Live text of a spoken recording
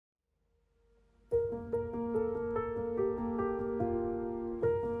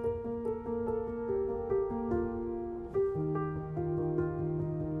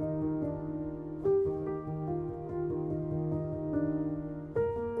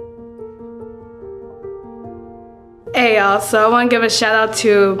Hey y'all, so I want to give a shout out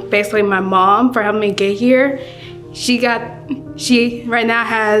to basically my mom for helping me get here. She right now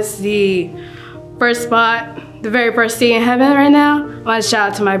has the first spot, the very first seat in heaven right now. I want to shout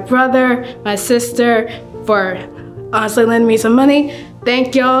out to my brother, my sister for honestly lending me some money.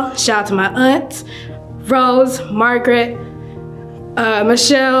 Thank y'all. Shout out to my aunts, Rose, Margaret,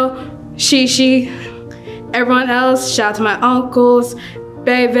 Michelle, Shishi, everyone else. Shout out to my uncles,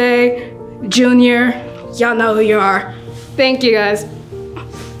 Bebe, Junior. Y'all know who you are. Thank you guys. I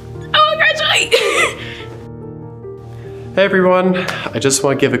want to graduate. Hey everyone, I just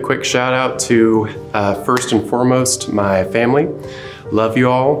want to give a quick shout out to first and foremost my family. Love you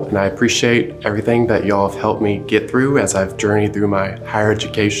all, and I appreciate everything that y'all have helped me get through as I've journeyed through my higher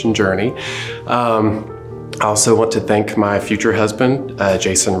education journey. I also want to thank my future husband,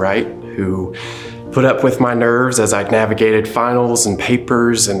 Jason Wright, who put up with my nerves as I navigated finals and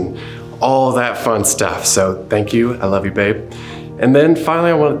papers and all that fun stuff. So thank you, I love you, babe. And then finally,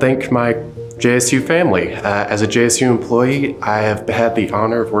 I want to thank my JSU family. As a JSU employee, I have had the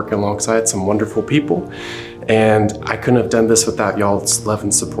honor of working alongside some wonderful people, and I couldn't have done this without y'all's love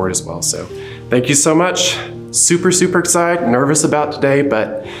and support as well. So thank you so much. Super, super excited, nervous about today,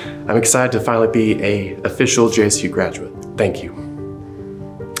 but I'm excited to finally be an official JSU graduate. Thank you.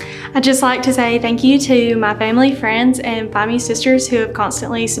 I'd just like to say thank you to my family, friends, and FIME sisters who have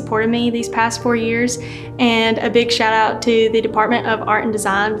constantly supported me these past 4 years, and a big shout out to the Department of Art and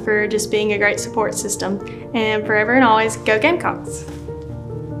Design for just being a great support system. And forever and always, go Gamecocks!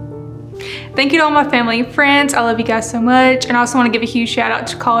 Thank you to all my family and friends. I love you guys so much. And I also want to give a huge shout out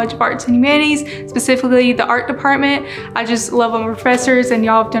to College of Arts and Humanities, specifically the art department. I just love all my professors, and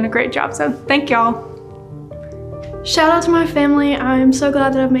y'all have done a great job, so thank y'all. Shout out to my family. I'm so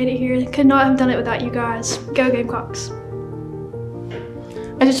glad that I've made it here. Could not have done it without you guys. Go Gamecocks.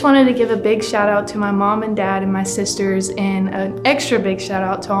 I just wanted to give a big shout out to my mom and dad and my sisters, and an extra big shout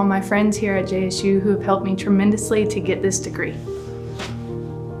out to all my friends here at JSU who have helped me tremendously to get this degree.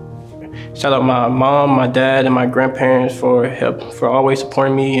 Shout out my mom, my dad, and my grandparents for always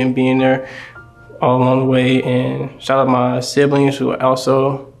supporting me and being there all along the way. And shout out my siblings who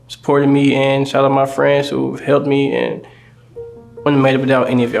also supported me, and shout out my friends who've helped me and wouldn't have made it without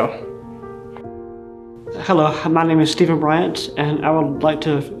any of y'all. Hello, my name is Stephen Bryant, and I would like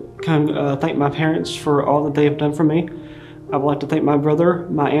to thank my parents for all that they have done for me. I would like to thank my brother,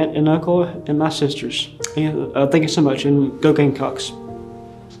 my aunt and uncle, and my sisters. Thank you so much, and go Gamecocks.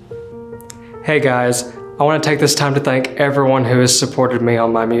 Hey guys, I want to take this time to thank everyone who has supported me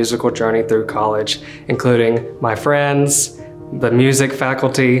on my musical journey through college, including my friends, the music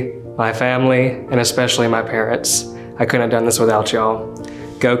faculty, my family, and especially my parents. I couldn't have done this without y'all.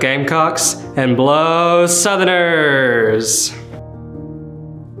 Go Gamecocks and blow Southerners!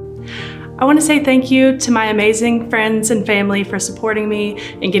 I want to say thank you to my amazing friends and family for supporting me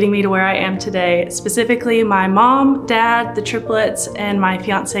and getting me to where I am today, specifically my mom, dad, the triplets, and my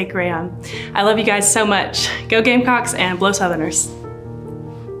fiance Graham. I love you guys so much. Go Gamecocks and blow Southerners.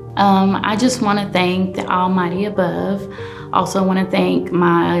 I just want to thank the almighty above. Also want to thank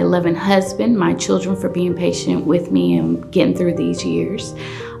my loving husband, my children for being patient with me and getting through these years,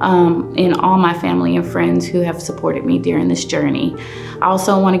 and all my family and friends who have supported me during this journey. I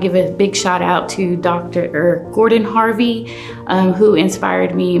also want to give a big shout out to Dr. Gordon Harvey, who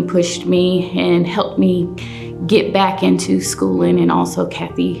inspired me and pushed me and helped me get back into schooling, and also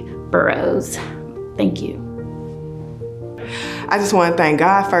Kathy Burrows. Thank you. I just want to thank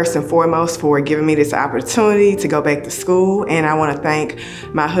God first and foremost for giving me this opportunity to go back to school, and I want to thank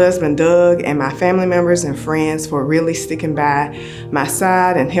my husband Doug and my family members and friends for really sticking by my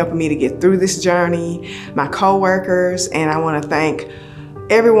side and helping me to get through this journey, my co-workers, and I want to thank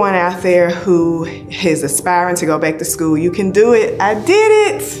everyone out there who is aspiring to go back to school. You can do it. I did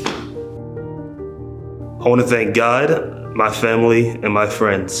it. I want to thank God, my family, and my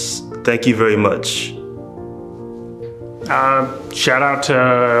friends. Thank you very much. Shout out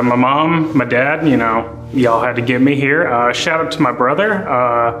to my mom, my dad, you know, y'all had to get me here. Shout out to my brother,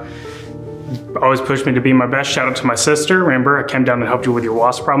 always pushed me to be my best. Shout out to my sister, remember I came down and helped you with your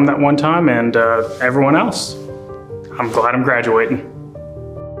WASP problem that one time, and everyone else. I'm glad I'm graduating.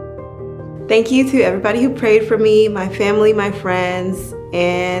 Thank you to everybody who prayed for me, my family, my friends,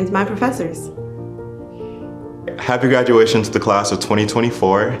 and my professors. Happy graduation to the class of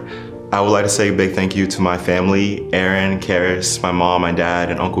 2024. I would like to say a big thank you to my family, Aaron, Karis, my mom, my dad,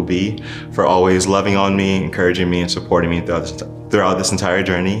 and Uncle B, for always loving on me, encouraging me, and supporting me throughout this entire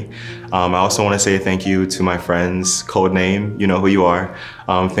journey. I also want to say thank you to my friends, Codename, you know who you are.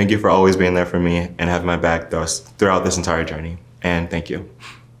 Thank you for always being there for me and having my back throughout this entire journey. And thank you.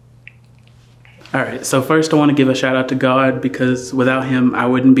 All right, so first I want to give a shout out to God because without him, I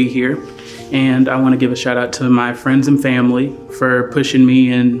wouldn't be here. And I want to give a shout out to my friends and family for pushing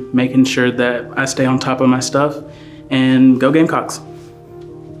me and making sure that I stay on top of my stuff. And go Gamecocks.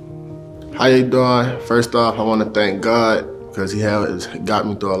 How you doing? First off, I want to thank God because he has got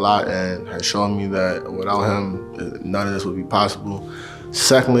me through a lot and has shown me that without him, none of this would be possible.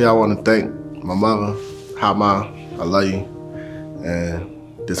 Secondly, I want to thank my mother. Hi, Ma, I love you.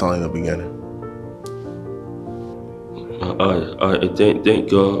 And this is only the beginning. I thank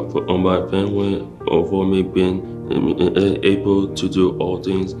God for my family for me being able to do all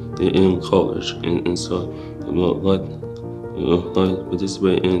things in college and so like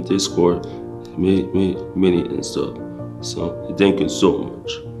participate in Discord, many and stuff. So thank you so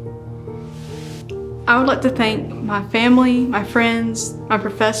much. I would like to thank my family, my friends, my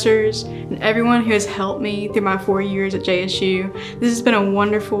professors, and everyone who has helped me through my 4 years at JSU. This has been a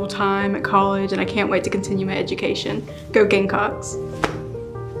wonderful time at college and I can't wait to continue my education. Go Gamecocks.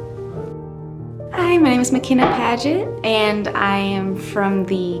 Hi, my name is McKenna Paget and I am from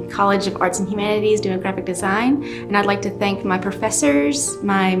the College of Arts and Humanities doing graphic design, and I'd like to thank my professors,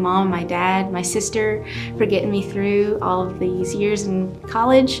 my mom, my dad, my sister for getting me through all of these years in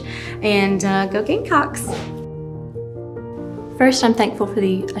college, and go Gamecocks. First, I'm thankful for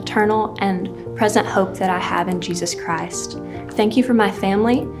the eternal and present hope that I have in Jesus Christ. Thank you for my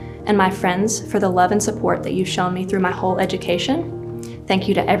family and my friends for the love and support that you've shown me through my whole education. Thank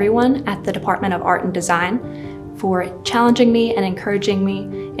you to everyone at the Department of Art and Design for challenging me and encouraging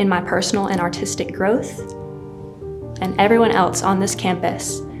me in my personal and artistic growth, and everyone else on this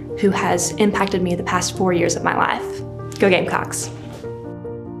campus who has impacted me the past 4 years of my life. Go Gamecocks.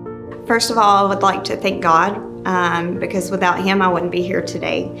 First of all, I would like to thank God because without him, I wouldn't be here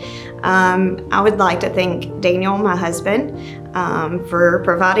today. I would like to thank Daniel, my husband, for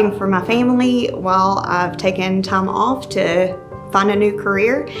providing for my family while I've taken time off to find a new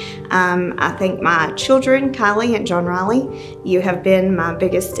career. I thank my children, Kylie and John Riley. You have been my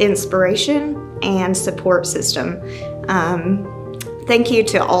biggest inspiration and support system. Thank you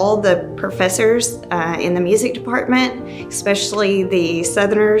to all the professors in the music department, especially the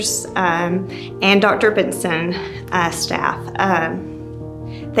Southerners and Dr. Benson staff.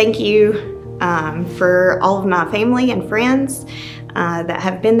 Thank you for all of my family and friends that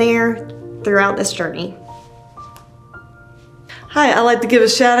have been there throughout this journey. Hi, I'd like to give a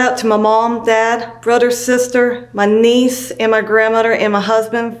shout out to my mom, dad, brother, sister, my niece, and my grandmother and my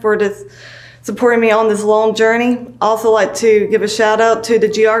husband for supporting me on this long journey. Also like to give a shout out to the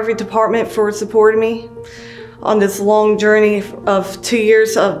geography department for supporting me on this long journey of 2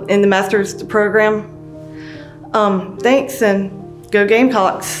 years in the master's program. Thanks, and go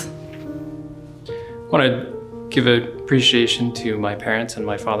Gamecocks. I want to give appreciation to my parents and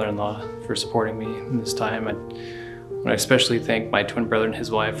my father-in-law for supporting me in this time. I want to especially thank my twin brother and his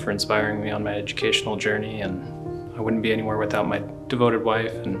wife for inspiring me on my educational journey, and I wouldn't be anywhere without my devoted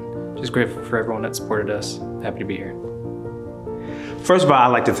wife, and just grateful for everyone that supported us. Happy to be here. First of all, I'd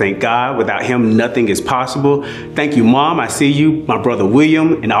like to thank God. Without him, nothing is possible. Thank you, Mom. I see you, my brother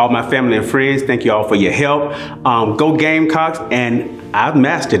William, and all my family and friends. Thank you all for your help. Go Gamecocks, and I've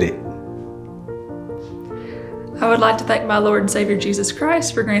mastered it. I would like to thank my Lord and Savior Jesus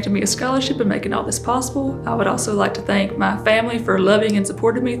Christ for granting me a scholarship and making all this possible. I would also like to thank my family for loving and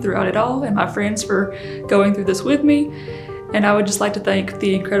supporting me throughout it all, and my friends for going through this with me. And I would just like to thank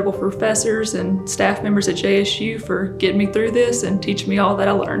the incredible professors and staff members at JSU for getting me through this and teaching me all that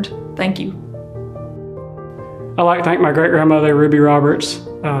I learned. Thank you. I'd like to thank my great-grandmother, Ruby Roberts,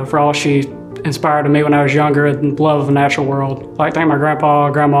 for all she inspired in me when I was younger and the love of the natural world. I'd like to thank my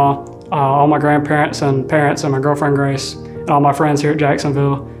grandpa, grandma, all my grandparents and parents, and my girlfriend Grace, and all my friends here at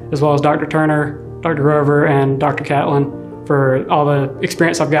Jacksonville, as well as Dr. Turner, Dr. Grover, and Dr. Catlin for all the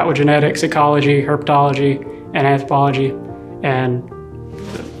experience I've got with genetics, ecology, herpetology, and anthropology. And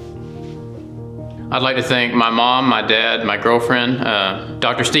I'd like to thank my mom, my dad, my girlfriend,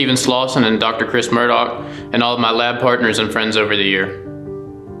 Dr. Steven Slauson and Dr. Chris Murdoch, and all of my lab partners and friends over the year.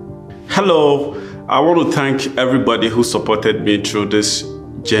 Hello, I want to thank everybody who supported me through this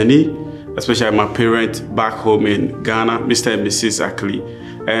journey, especially my parents back home in Ghana, Mr. and Mrs. Ackley.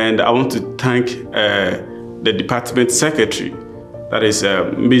 And I want to thank the department secretary, that is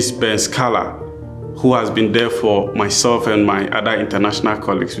Ms. Ben Scala, who has been there for myself and my other international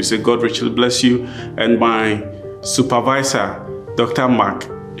colleagues. We say God richly bless you. And my supervisor, Dr. Mark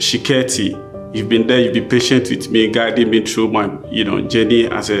Shiketi, you've been there, you've been patient with me, guiding me through my journey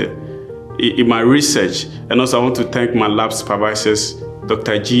in my research. And also I want to thank my lab supervisors,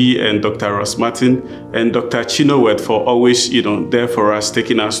 Dr. G and Dr. Ross Martin, and Dr. Chinowet for always, there for us,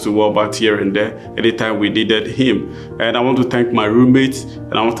 taking us to Walbert here and there anytime we needed him. And I want to thank my roommates,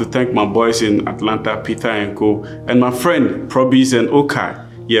 and I want to thank my boys in Atlanta, Peter and Co, and my friend Probis and Okai.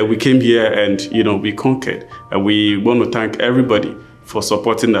 Yeah, we came here and we conquered, and we want to thank everybody for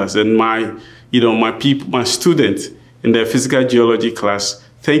supporting us. And my people, my students in the physical geology class,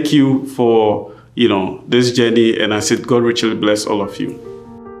 thank you for this journey, and I said God richly bless all of you.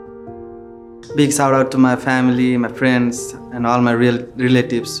 Big shout out to my family, my friends, and all my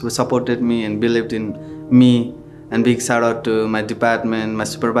relatives who supported me and believed in me. And big shout out to my department, my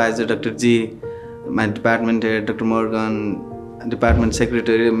supervisor, Dr. G, my department head, Dr. Morgan, department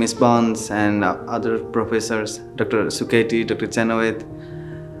secretary, Ms. Bonds, and other professors, Dr. Suketi, Dr. Chenoweth.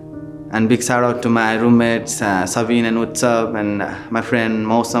 And big shout out to my roommates, Savin and Utsav, and my friend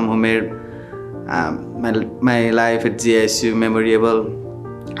Mausam, who made my life at GSU memorable,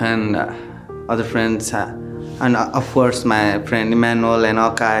 and other friends, and of course my friend Emmanuel and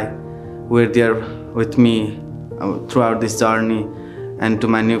Okai were there with me throughout this journey, and to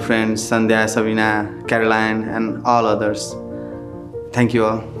my new friends Sandhya, Sabina, Caroline, and all others. Thank you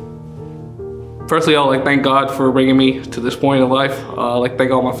all. Firstly, I'd like to thank God for bringing me to this point in life. I'd like to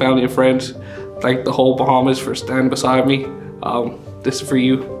thank all my family and friends. Thank the whole Bahamas for standing beside me. This is for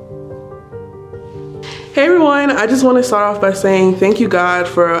you. Hey everyone, I just want to start off by saying thank you God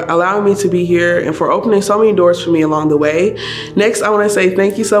for allowing me to be here and for opening so many doors for me along the way. Next, I want to say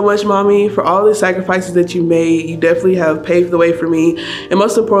thank you so much, Mommy, for all the sacrifices that you made. You definitely have paved the way for me, and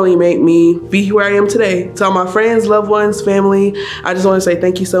most importantly, made me be where I am today. To all my friends, loved ones, family, I just want to say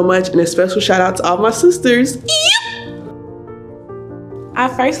thank you so much, and a special shout out to all my sisters. I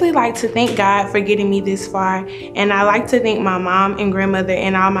firstly like to thank God for getting me this far, and I like to thank my mom and grandmother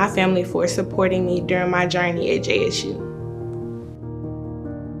and all my family for supporting me during my journey at JSU.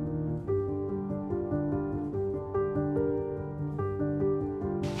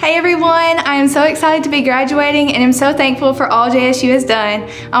 Hey everyone, I am so excited to be graduating and I'm so thankful for all JSU has done.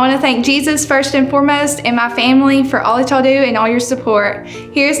 I want to thank Jesus first and foremost and my family for all that y'all do and all your support.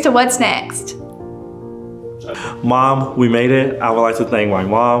 Here's to what's next. Mom, we made it. I would like to thank my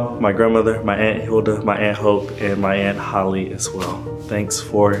mom, my grandmother, my Aunt Hilda, my Aunt Hope, and my Aunt Holly as well. Thanks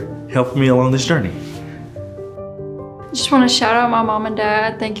for helping me along this journey. Just want to shout out my mom and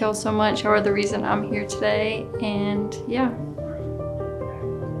dad. Thank y'all so much. Y'all are the reason I'm here today, and yeah.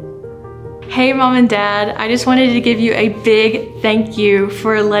 Hey Mom and Dad, I just wanted to give you a big thank you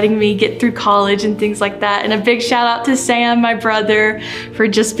for letting me get through college and things like that, and a big shout out to Sam, my brother, for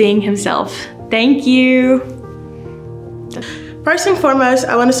just being himself. Thank you. First and foremost,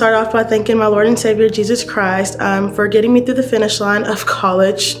 I want to start off by thanking my Lord and Savior, Jesus Christ, for getting me through the finish line of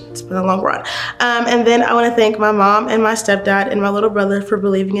college. It's been a long run. And then I want to thank my mom and my stepdad and my little brother for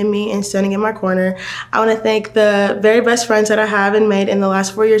believing in me and standing in my corner. I want to thank the very best friends that I have and made in the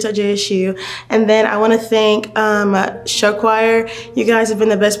last 4 years at JSU. And then I want to thank show choir. You guys have been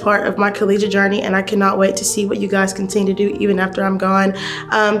the best part of my collegiate journey, and I cannot wait to see what you guys continue to do even after I'm gone.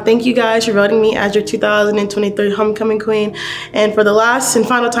 Thank you guys for voting me as your 2023 homecoming queen. And for the last and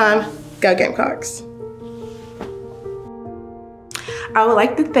final time, go Gamecocks. I would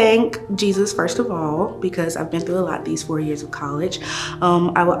like to thank Jesus first of all, because I've been through a lot these 4 years of college.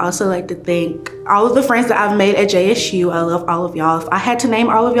 I would also like to thank all of the friends that I've made at JSU. I love all of y'all. If I had to name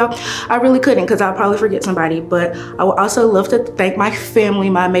all of y'all, I really couldn't because I'd probably forget somebody. But I would also love to thank my family,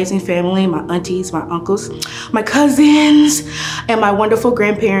 my amazing family, my aunties, my uncles, my cousins, and my wonderful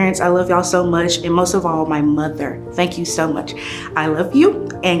grandparents. I love y'all so much. And most of all, my mother. Thank you so much. I love you,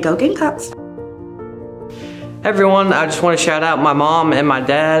 and go Gamecocks. Everyone, I just want to shout out my mom and my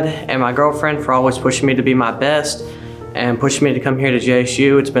dad and my girlfriend for always pushing me to be my best and pushing me to come here to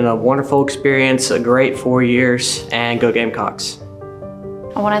JSU. It's been a wonderful experience, a great 4 years, and go Gamecocks.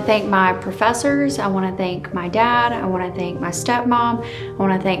 I want to thank my professors, I want to thank my dad, I want to thank my stepmom, I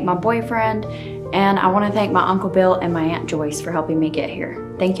want to thank my boyfriend, and I want to thank my Uncle Bill and my Aunt Joyce for helping me get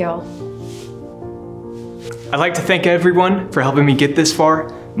here. Thank y'all. I'd like to thank everyone for helping me get this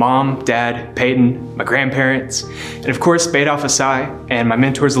far. Mom, Dad, Peyton, my grandparents, and of course Beidaf Asai and my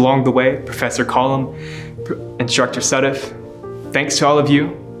mentors along the way, Professor Collum, Instructor Sudif. Thanks to all of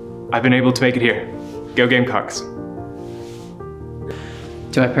you, I've been able to make it here. Go Gamecocks.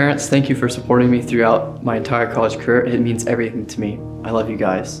 To my parents, thank you for supporting me throughout my entire college career. It means everything to me. I love you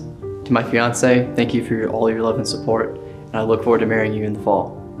guys. To my fiance, thank you for all your love and support, and I look forward to marrying you in the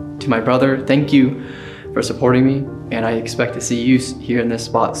fall. To my brother, thank you for supporting me, and I expect to see you here in this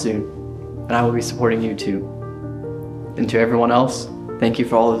spot soon. And I will be supporting you too. And to everyone else, thank you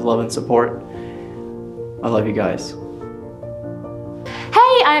for all the love and support. I love you guys.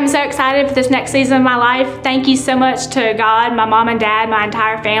 I am so excited for this next season of my life. Thank you so much to God, my mom and dad, my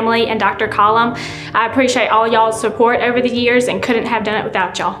entire family, and Dr. Collum. I appreciate all y'all's support over the years and couldn't have done it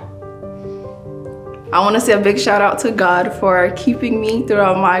without y'all. I want to say a big shout out to God for keeping me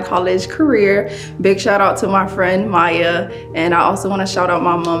throughout my college career. Big shout out to my friend Maya. And I also want to shout out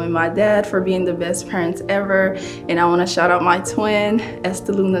my mom and my dad for being the best parents ever. And I want to shout out my twin,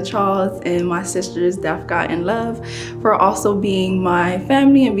 Esteluna Charles, and my sisters, Dafka and Love, for also being my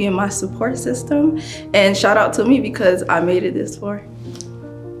family and being my support system. And shout out to me because I made it this far.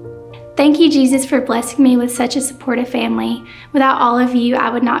 Thank you, Jesus, for blessing me with such a supportive family. Without all of you, I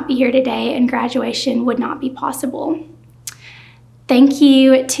would not be here today and graduation would not be possible. Thank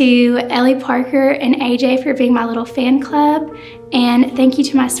you to Ellie Parker and AJ for being my little fan club. And thank you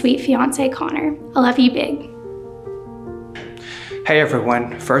to my sweet fiance, Connor. I love you big. Hey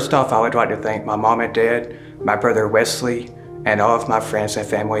everyone, first off, I would like to thank my mom and dad, my brother Wesley, and all of my friends and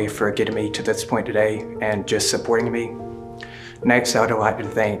family for getting me to this point today and just supporting me. Next, I would like to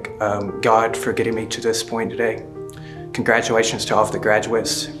thank God for getting me to this point today. Congratulations to all of the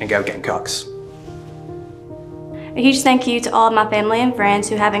graduates, and go Gamecocks. A huge thank you to all of my family and friends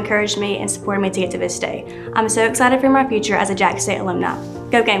who have encouraged me and supported me to get to this day. I'm so excited for my future as a Jackson State alumni.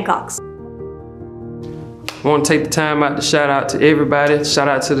 Go Gamecocks! I want to take the time out to shout out to everybody, shout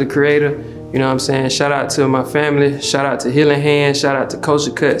out to the creator, you know what I'm saying? Shout out to my family, shout out to Healing Hands, shout out to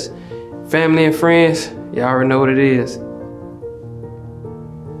Kosher Cuts. Family and friends, y'all already know what it is.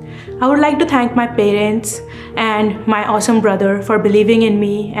 I would like to thank my parents and my awesome brother for believing in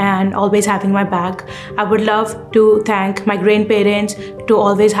me and always having my back. I would love to thank my grandparents to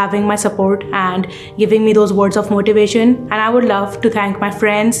always having my support and giving me those words of motivation. And I would love to thank my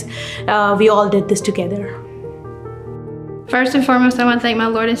friends. We all did this together. First and foremost, I want to thank my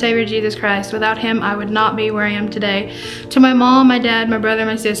Lord and Savior Jesus Christ. Without him, I would not be where I am today. To my mom, my dad, my brother,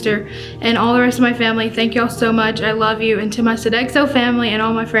 my sister, and all the rest of my family, thank y'all so much. I love you. And to my Sodexo family and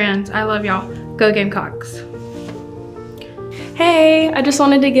all my friends, I love y'all. Go Gamecocks. Hey, I just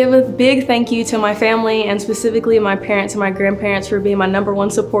wanted to give a big thank you to my family and specifically my parents and my grandparents for being my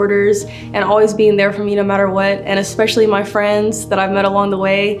 #1 supporters and always being there for me no matter what, and especially my friends that I've met along the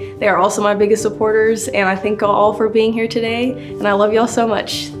way. They are also my biggest supporters, and I thank y'all all for being here today, and I love y'all so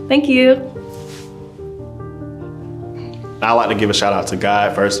much. Thank you. I'd like to give a shout out to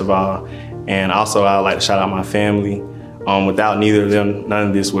God first of all, and also I'd like to shout out my family. Without neither of them, none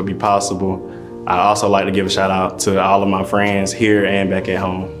of this would be possible. I'd also like to give a shout out to all of my friends here and back at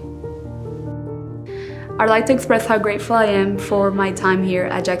home. I'd like to express how grateful I am for my time here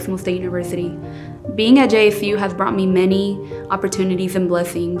at Jacksonville State University. Being at JSU has brought me many opportunities and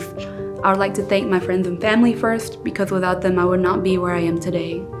blessings. I would like to thank my friends and family first, because without them I would not be where I am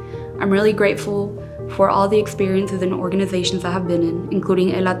today. I'm really grateful for all the experiences and organizations I have been in,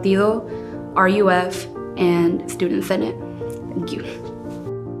 including El Latido, RUF, and Student Senate. Thank you.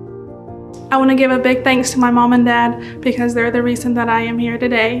 I want to give a big thanks to my mom and dad because they're the reason that I am here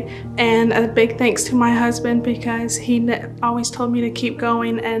today, and a big thanks to my husband because he always told me to keep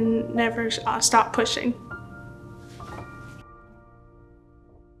going and never stop pushing.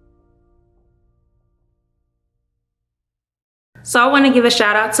 So I want to give a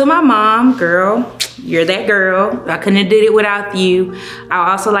shout out to my mom. Girl, you're that girl. I couldn't have did it without you. I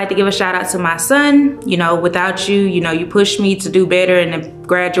would also like to give a shout out to my son. You know, without you, you pushed me to do better and to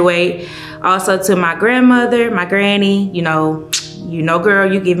graduate. Also to my grandmother, my granny, you know,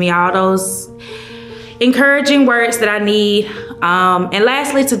 girl, you give me all those encouraging words that I need. And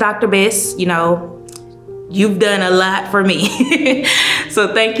lastly to Dr. Bess, you've done a lot for me.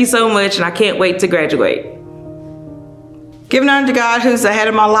 So thank you so much, and I can't wait to graduate. Giving honor to God who's the head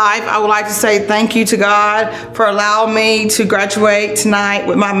of my life, I would like to say thank you to God for allowing me to graduate tonight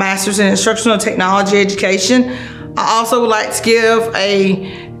with my master's in instructional technology education. I also would like to give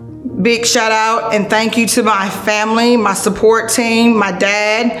a big shout out and thank you to my family, my support team, my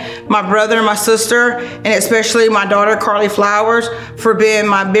dad, my brother, my sister, and especially my daughter, Carly Flowers, for being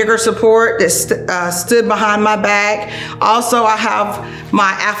my bigger support that stood behind my back. Also, I have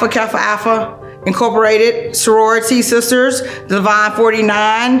my Alpha Kappa Alpha Incorporated sorority sisters, Divine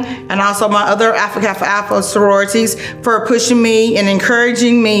 49, and also my other Alpha Kappa Alpha sororities for pushing me and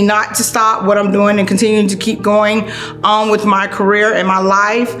encouraging me not to stop what I'm doing and continuing to keep going on with my career and my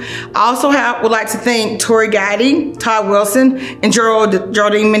life. I also would like to thank Tori Gaddy, Todd Wilson, and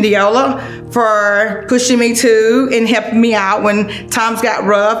Geraldine Mendiola for pushing me too and helping me out when times got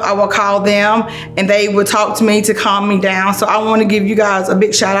rough. I will call them and they would talk to me to calm me down. So I want to give you guys a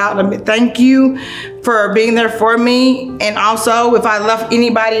big shout out and a big thank you. you for being there for me. And also, if I left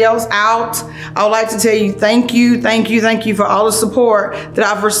anybody else out, I would like to tell you thank you, thank you, thank you for all the support that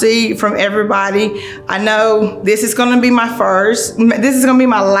I've received from everybody. I know this is gonna be my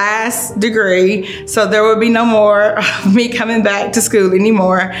last degree, so there will be no more of me coming back to school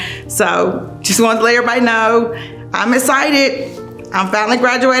anymore. So just want to let everybody know I'm excited. I'm finally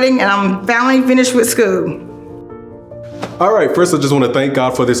graduating and I'm finally finished with school. All right, first I just want to thank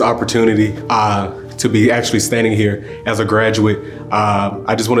God for this opportunity to be actually standing here as a graduate.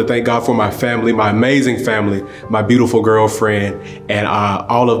 I just want to thank God for my family, my amazing family, my beautiful girlfriend, and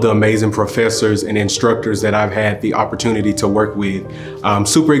all of the amazing professors and instructors that I've had the opportunity to work with. I'm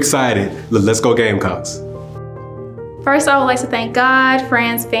super excited. Let's go Gamecocks. First, I would like to thank God,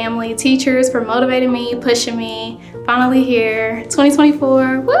 friends, family, teachers for motivating me, pushing me. Finally here,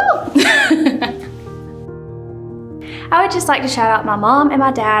 2024, woo! I would just like to shout out my mom and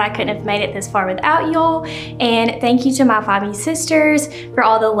my dad. I couldn't have made it this far without y'all. And thank you to my 5 sisters for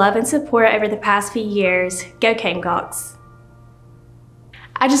all the love and support over the past few years. Go Gamecocks.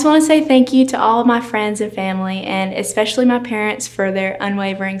 I just want to say thank you to all of my friends and family, and especially my parents for their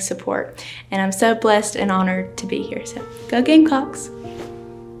unwavering support. And I'm so blessed and honored to be here, so go Gamecocks.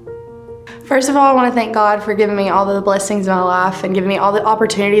 First of all, I want to thank God for giving me all the blessings in my life and giving me all the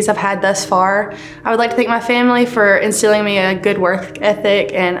opportunities I've had thus far. I would like to thank my family for instilling me a good work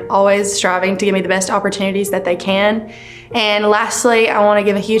ethic and always striving to give me the best opportunities that they can. And lastly, I want to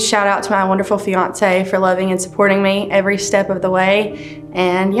give a huge shout out to my wonderful fiance for loving and supporting me every step of the way.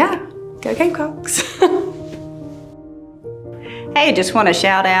 And yeah, go Gamecocks. Hey, just want to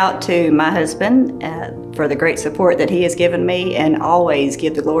shout out to my husband for the great support that he has given me, and always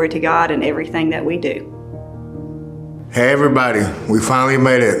give the glory to God in everything that we do. Hey everybody, we finally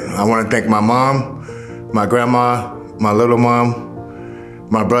made it. I want to thank my mom, my grandma, my little mom,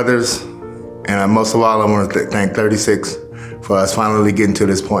 my brothers, and most of all, I want to thank 36 for us finally getting to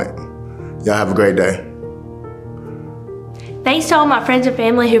this point. Y'all have a great day. Thanks to all my friends and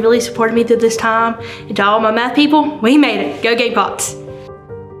family who really supported me through this time, and to all my math people, we made it. Go Gamecocks.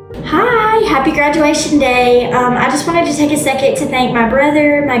 Hi, happy graduation day. I just wanted to take a second to thank my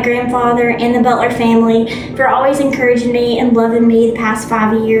brother, my grandfather, and the Butler family for always encouraging me and loving me the past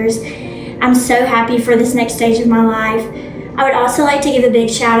 5 years. I'm so happy for this next stage of my life. I would also like to give a big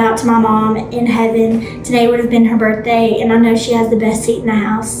shout out to my mom in heaven. Today would have been her birthday, and I know she has the best seat in the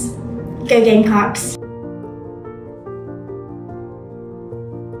house. Go Gamecocks.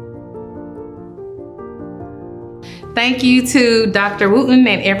 Thank you to Dr. Wooten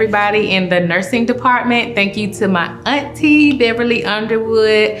and everybody in the nursing department. Thank you to my auntie, Beverly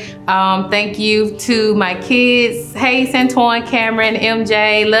Underwood. Thank you to my kids. Hey, Santuan, Cameron,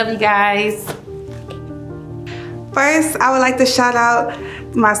 MJ, love you guys. First, I would like to shout out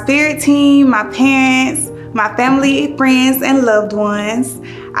my spirit team, my parents, my family, friends, and loved ones.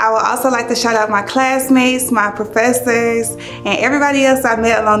 I would also like to shout out my classmates, my professors, and everybody else I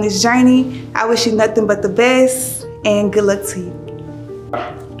met along this journey. I wish you nothing but the best, and good luck to you.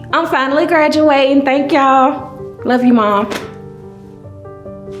 I'm finally graduating. Thank y'all. Love you, Mom.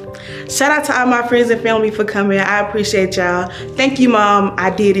 Shout out to all my friends and family for coming. I appreciate y'all. Thank you, Mom.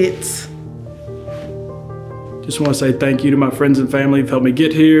 I did it. Just want to say thank you to my friends and family who've helped me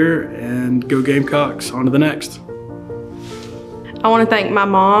get here, and go Gamecocks. On to the next. I want to thank my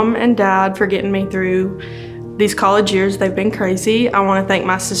mom and dad for getting me through these college years. They've been crazy. I want to thank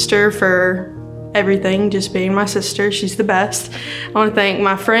my sister for everything, just being my sister. She's the best. I want to thank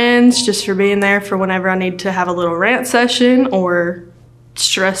my friends just for being there for whenever I need to have a little rant session or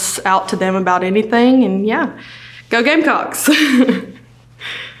stress out to them about anything. And yeah, go Gamecocks.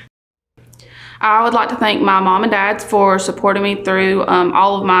 I would like to thank my mom and dad for supporting me through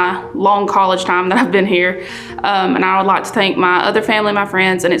all of my long college time that I've been here. And I would like to thank my other family, my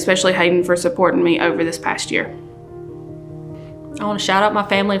friends, and especially Hayden for supporting me over this past year. I want to shout out my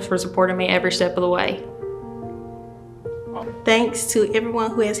family for supporting me every step of the way. Thanks to everyone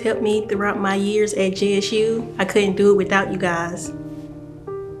who has helped me throughout my years at JSU. I couldn't do it without you guys.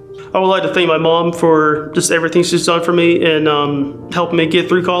 I would like to thank my mom for just everything she's done for me and helping me get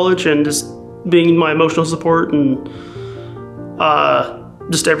through college and just being my emotional support and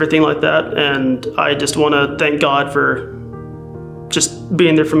just everything like that. And I just want to thank God for just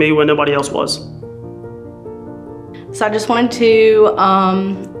being there for me when nobody else was. So I just wanted to,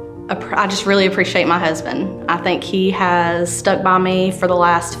 I just really appreciate my husband. I think he has stuck by me for the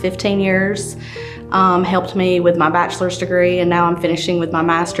last 15 years, helped me with my bachelor's degree, and now I'm finishing with my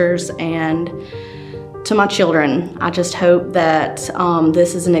master's. And to my children, I just hope that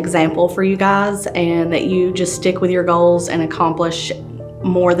this is an example for you guys and that you just stick with your goals and accomplish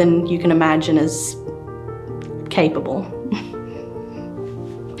more than you can imagine is capable.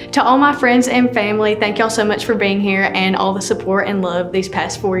 To all my friends and family, thank y'all so much for being here and all the support and love these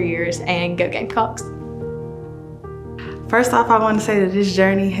past 4 years, and go Gamecocks. First off, I want to say that this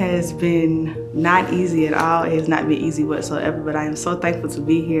journey has been not easy at all. It has not been easy whatsoever, but I am so thankful to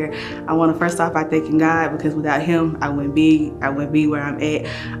be here. I want to first off by thanking God, because without him, I wouldn't be where I'm at.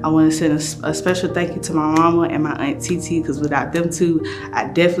 I want to send a special thank you to my mama and my aunt TT, because without them two, I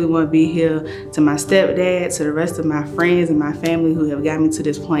definitely wouldn't be here. To my stepdad, to the rest of my friends and my family who have got me to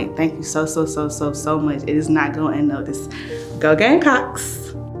this point, thank you so much. It is not going to end up this. Go Gamecocks.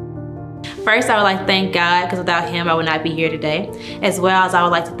 First, I would like to thank God, because without him, I would not be here today. As well as I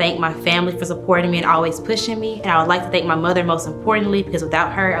would like to thank my family for supporting me and always pushing me. And I would like to thank my mother most importantly, because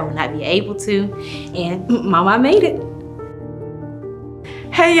without her, I would not be able to. And Mama, I made it.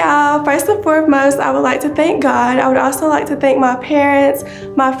 Hey y'all, first and foremost, I would like to thank God. I would also like to thank my parents,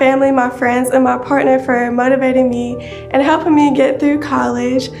 my family, my friends, and my partner for motivating me and helping me get through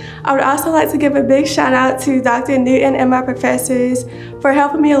college. I would also like to give a big shout out to Dr. Newton and my professors for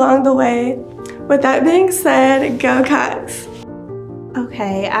helping me along the way. With that being said, go Cox.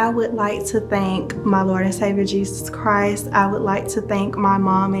 Okay, I would like to thank my Lord and Savior Jesus Christ. I would like to thank my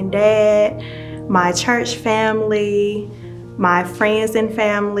mom and dad, my church family, my friends and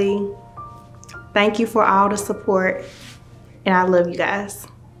family. Thank you for all the support, and I love you guys.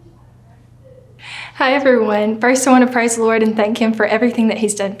 Hi everyone. First, I want to praise the Lord and thank him for everything that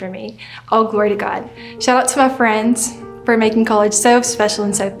he's done for me. All glory to God. Shout out to my friends for making college so special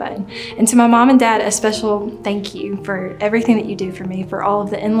and so fun. And to my mom and dad, a special thank you for everything that you do for me, for all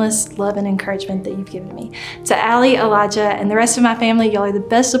of the endless love and encouragement that you've given me. To Allie, Elijah, and the rest of my family, y'all are the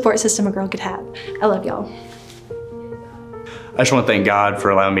best support system a girl could have. I love y'all. I just want to thank God for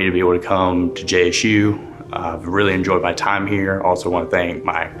allowing me to be able to come to JSU. I've really enjoyed my time here. Also want to thank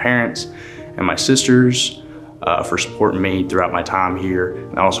my parents and my sisters for supporting me throughout my time here.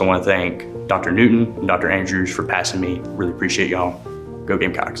 And I also want to thank Dr. Newton and Dr. Andrews for passing me. Really appreciate y'all. Go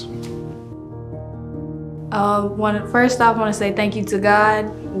Gamecocks. First off, I want to say thank you to God.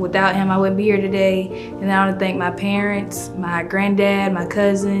 Without him, I wouldn't be here today. And then I want to thank my parents, my granddad, my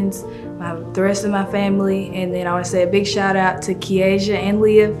cousins, the rest of my family. And then I want to say a big shout out to Kiesha and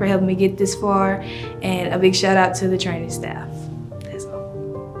Leah for helping me get this far. And a big shout out to the training staff. That's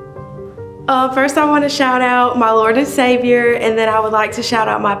all. First, I want to shout out my Lord and Savior, and then I would like to shout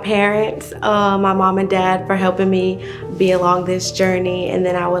out my parents, my mom and dad for helping me be along this journey. And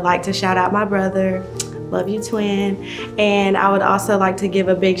then I would like to shout out my brother. Love you, twin. And I would also like to give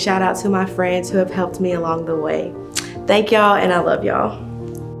a big shout out to my friends who have helped me along the way. Thank y'all, and I love y'all.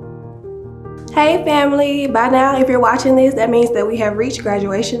 Hey family, by now if you're watching this, that means that we have reached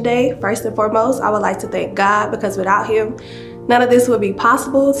graduation day. First and foremost, I would like to thank God, because without him, none of this would be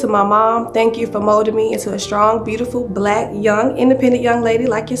possible. To my mom, thank you for molding me into a strong, beautiful, black, young, independent young lady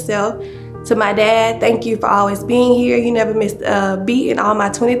like yourself. To my dad, thank you for always being here. You never missed a beat in all my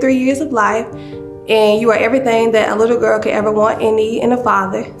 23 years of life. And you are everything that a little girl could ever want and need in a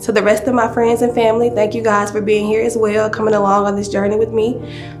father. To the rest of my friends and family, thank you guys for being here as well, coming along on this journey with me.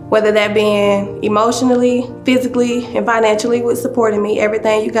 Whether that being emotionally, physically, and financially with supporting me,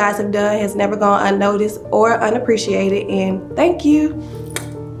 everything you guys have done has never gone unnoticed or unappreciated, and thank you.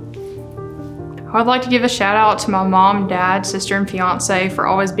 I would like to give a shout out to my mom, dad, sister, and fiance for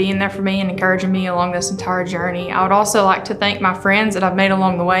always being there for me and encouraging me along this entire journey. I would also like to thank my friends that I've made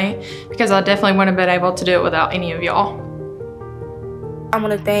along the way, because I definitely wouldn't have been able to do it without any of y'all. I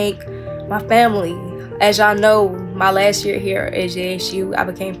want to thank my family. As y'all know, my last year here at JSU, I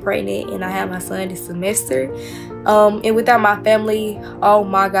became pregnant and I had my son this semester. And without my family, oh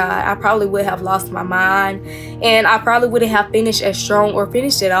my God, I probably would have lost my mind, and I probably wouldn't have finished as strong or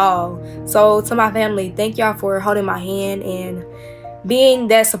finished at all. So to my family, thank y'all for holding my hand and being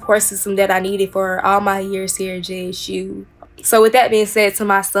that support system that I needed for all my years here at JSU. So with that being said, to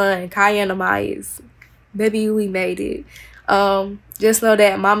my son, Kaya and Amayas, baby, we made it. Just know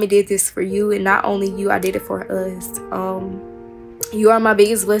that mommy did this for you, and not only you, I did it for us. You are my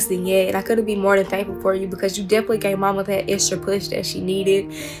biggest blessing yet, and I couldn't be more than thankful for you, because you definitely gave mama that extra push that she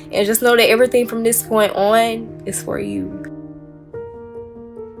needed. And just know that everything from this point on is for you.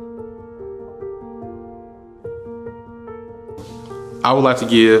 I would like to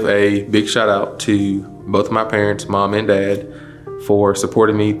give a big shout out to both of my parents, mom and dad, for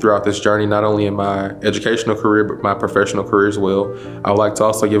supporting me throughout this journey, not only in my educational career, but my professional career as well. I would like to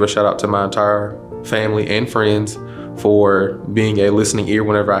also give a shout out to my entire family and friends for being a listening ear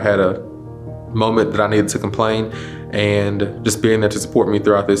whenever I had a moment that I needed to complain, and just being there to support me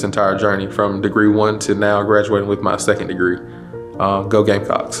throughout this entire journey from degree 1 to now graduating with my 2nd degree. Go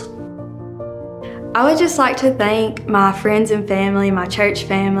Gamecocks. I would just like to thank my friends and family, my church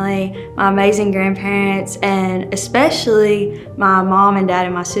family, my amazing grandparents, and especially my mom and dad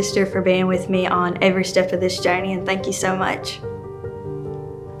and my sister for being with me on every step of this journey, and thank you so much.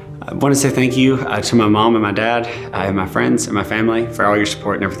 I want to say thank you to my mom and my dad, and my friends and my family for all your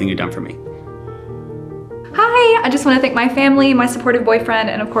support and everything you've done for me. Hi, I just want to thank my family, my supportive boyfriend,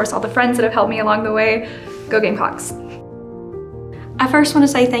 and of course all the friends that have helped me along the way. Go Gamecocks. I first want to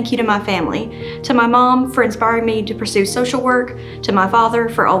say thank you to my family, to my mom for inspiring me to pursue social work, to my father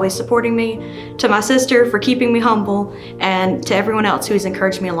for always supporting me, to my sister for keeping me humble, and to everyone else who has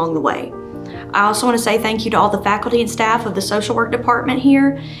encouraged me along the way. I also want to say thank you to all the faculty and staff of the social work department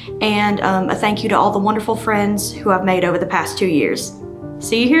here, and a thank you to all the wonderful friends who I've made over the past 2 years.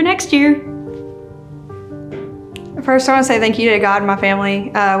 See you here next year. First, I want to say thank you to God and my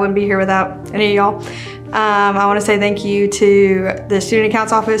family. I wouldn't be here without any of y'all. I want to say thank you to the Student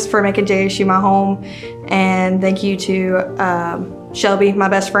Accounts Office for making JSU my home, and thank you to Shelby, my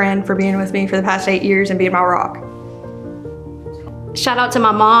best friend, for being with me for the past 8 years and being my rock. Shout out to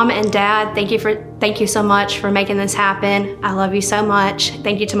my mom and dad. Thank you so much for making this happen. I love you so much.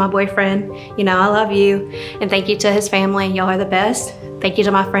 Thank you to my boyfriend. You know I love you. And thank you to his family. Y'all are the best. Thank you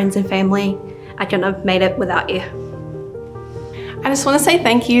to my friends and family. I couldn't have made it without you. I just want to say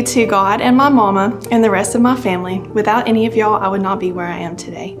thank you to God and my mama and the rest of my family. Without any of y'all, I would not be where I am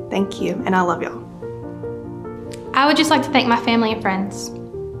today. Thank you, and I love y'all. I would just like to thank my family and friends.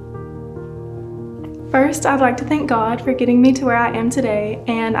 First, I'd like to thank God for getting me to where I am today,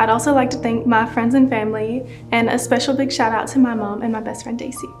 and I'd also like to thank my friends and family, and a special big shout out to my mom and my best friend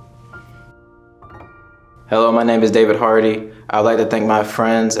Daisy. Hello, my name is David Hardy. I'd like to thank my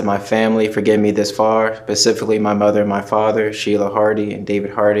friends and my family for getting me this far, specifically my mother and my father, Sheila Hardy and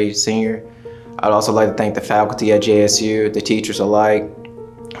David Hardy Sr. I'd also like to thank the faculty at JSU, the teachers alike,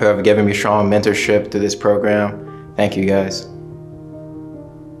 who have given me strong mentorship through this program. Thank you guys.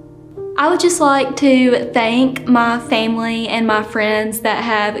 I would just like to thank my family and my friends that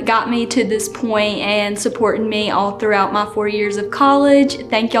have got me to this point and supported me all throughout my 4 years of college.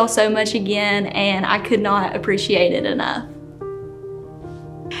 Thank y'all so much again, and I could not appreciate it enough.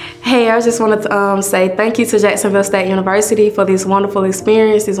 Hey, I just wanted to say thank you to Jacksonville State University for this wonderful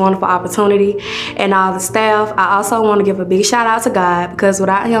experience, this wonderful opportunity, and all the staff. I also want to give a big shout out to God, because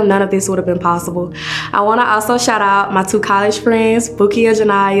without him, none of this would have been possible. I want to also shout out my 2 college friends, Buki and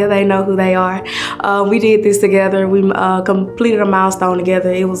Janaya. They know who they are. We did this together. We completed a milestone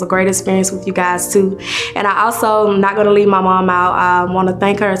together. It was a great experience with you guys too. And I also am not going to leave my mom out. I want to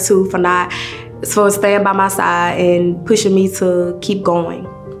thank her too for staying by my side and pushing me to keep going.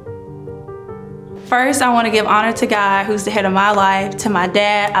 First, I want to give honor to God, who's the head of my life, to my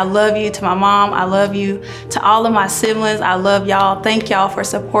dad, I love you, to my mom, I love you, to all of my siblings, I love y'all. Thank y'all for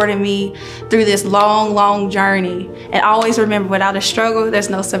supporting me through this long, long journey. And always remember, without a struggle, there's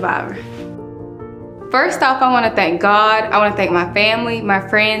no survivor. First off, I want to thank God. I want to thank my family, my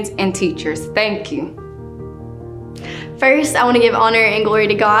friends, and teachers. Thank you. First, I want to give honor and glory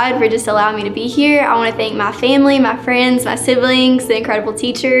to God for just allowing me to be here. I want to thank my family, my friends, my siblings, the incredible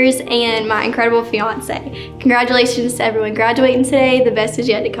teachers, and my incredible fiance. Congratulations to everyone graduating today. The best is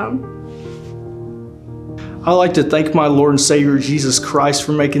yet to come. I'd like to thank my Lord and Savior Jesus Christ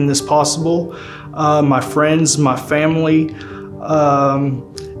for making this possible, my friends, my family,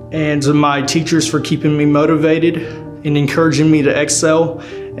 and my teachers for keeping me motivated and encouraging me to excel.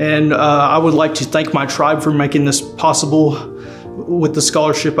 And I would like to thank my tribe for making this possible with the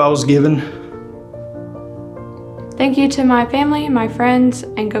scholarship I was given. Thank you to my family, my friends,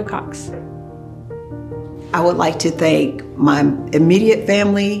 and Go Cox. I would like to thank my immediate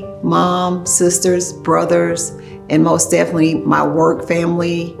family, mom, sisters, brothers, and most definitely my work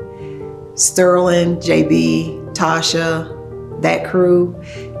family, Sterling, JB, Tasha, that crew,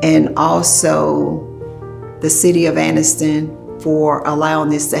 and also the city of Anniston for allowing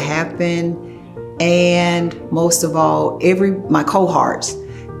this to happen, and most of all, my cohorts.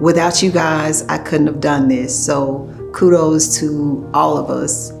 Without you guys, I couldn't have done this. So kudos to all of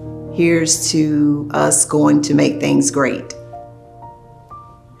us. Here's to us going to make things great.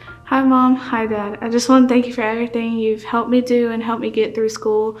 Hi Mom, hi Dad. I just want to thank you for everything you've helped me do and helped me get through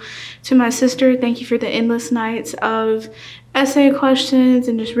school. To my sister, thank you for the endless nights of essay questions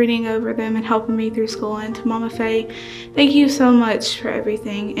and just reading over them and helping me through school. And to Mama Faye, thank you so much for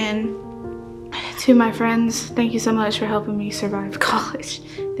everything. And to my friends, thank you so much for helping me survive college.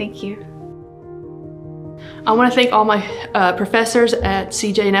 Thank you. I want to thank all my professors at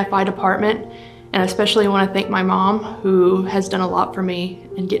CJ and FI department, and especially want to thank my mom, who has done a lot for me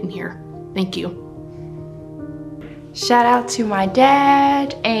in getting here. Thank you. Shout out to my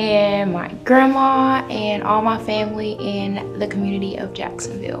dad and my grandma and all my family in the community of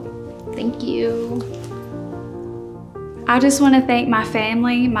Jacksonville. Thank you. I just want to thank my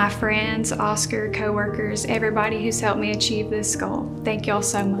family, my friends, Oscar, co-workers, everybody who's helped me achieve this goal. Thank y'all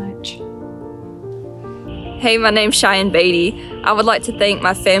so much. Hey, my name's Cheyenne Beatty. I would like to thank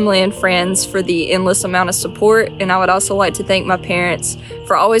my family and friends for the endless amount of support, and I would also like to thank my parents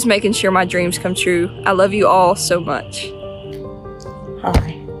for always making sure my dreams come true. I love you all so much.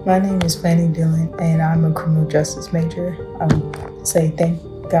 Hi, my name is Fanny Dillon, and I'm a criminal justice major. I would say thank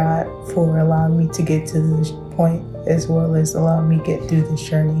God for allowing me to get to this point, as well as allowing me to get through this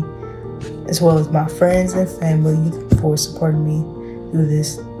journey, as well as my friends and family for supporting me through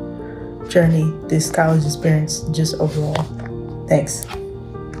this journey, this college experience, just overall. Thanks.